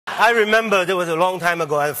I remember there was a long time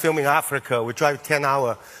ago, I was filming Africa. We drive 10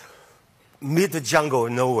 hours, mid the jungle,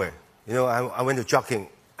 nowhere. You know, I went to jogging.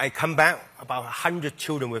 I come back, about 100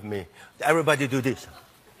 children with me. Everybody do this.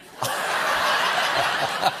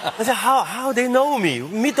 I said, how they know me?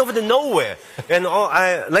 Mid of the nowhere. And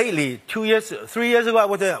lately, 3 years ago, I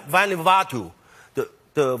was at Vanuatu.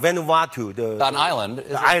 The Vanuatu. An island.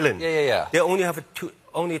 The island. Yeah. They only have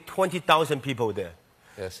only 20,000 people there.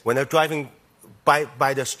 Yes. When they're driving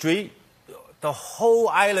by the street, the whole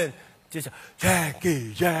island just,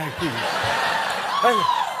 Jacky.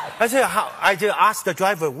 I said, I just asked the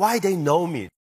driver why they know me.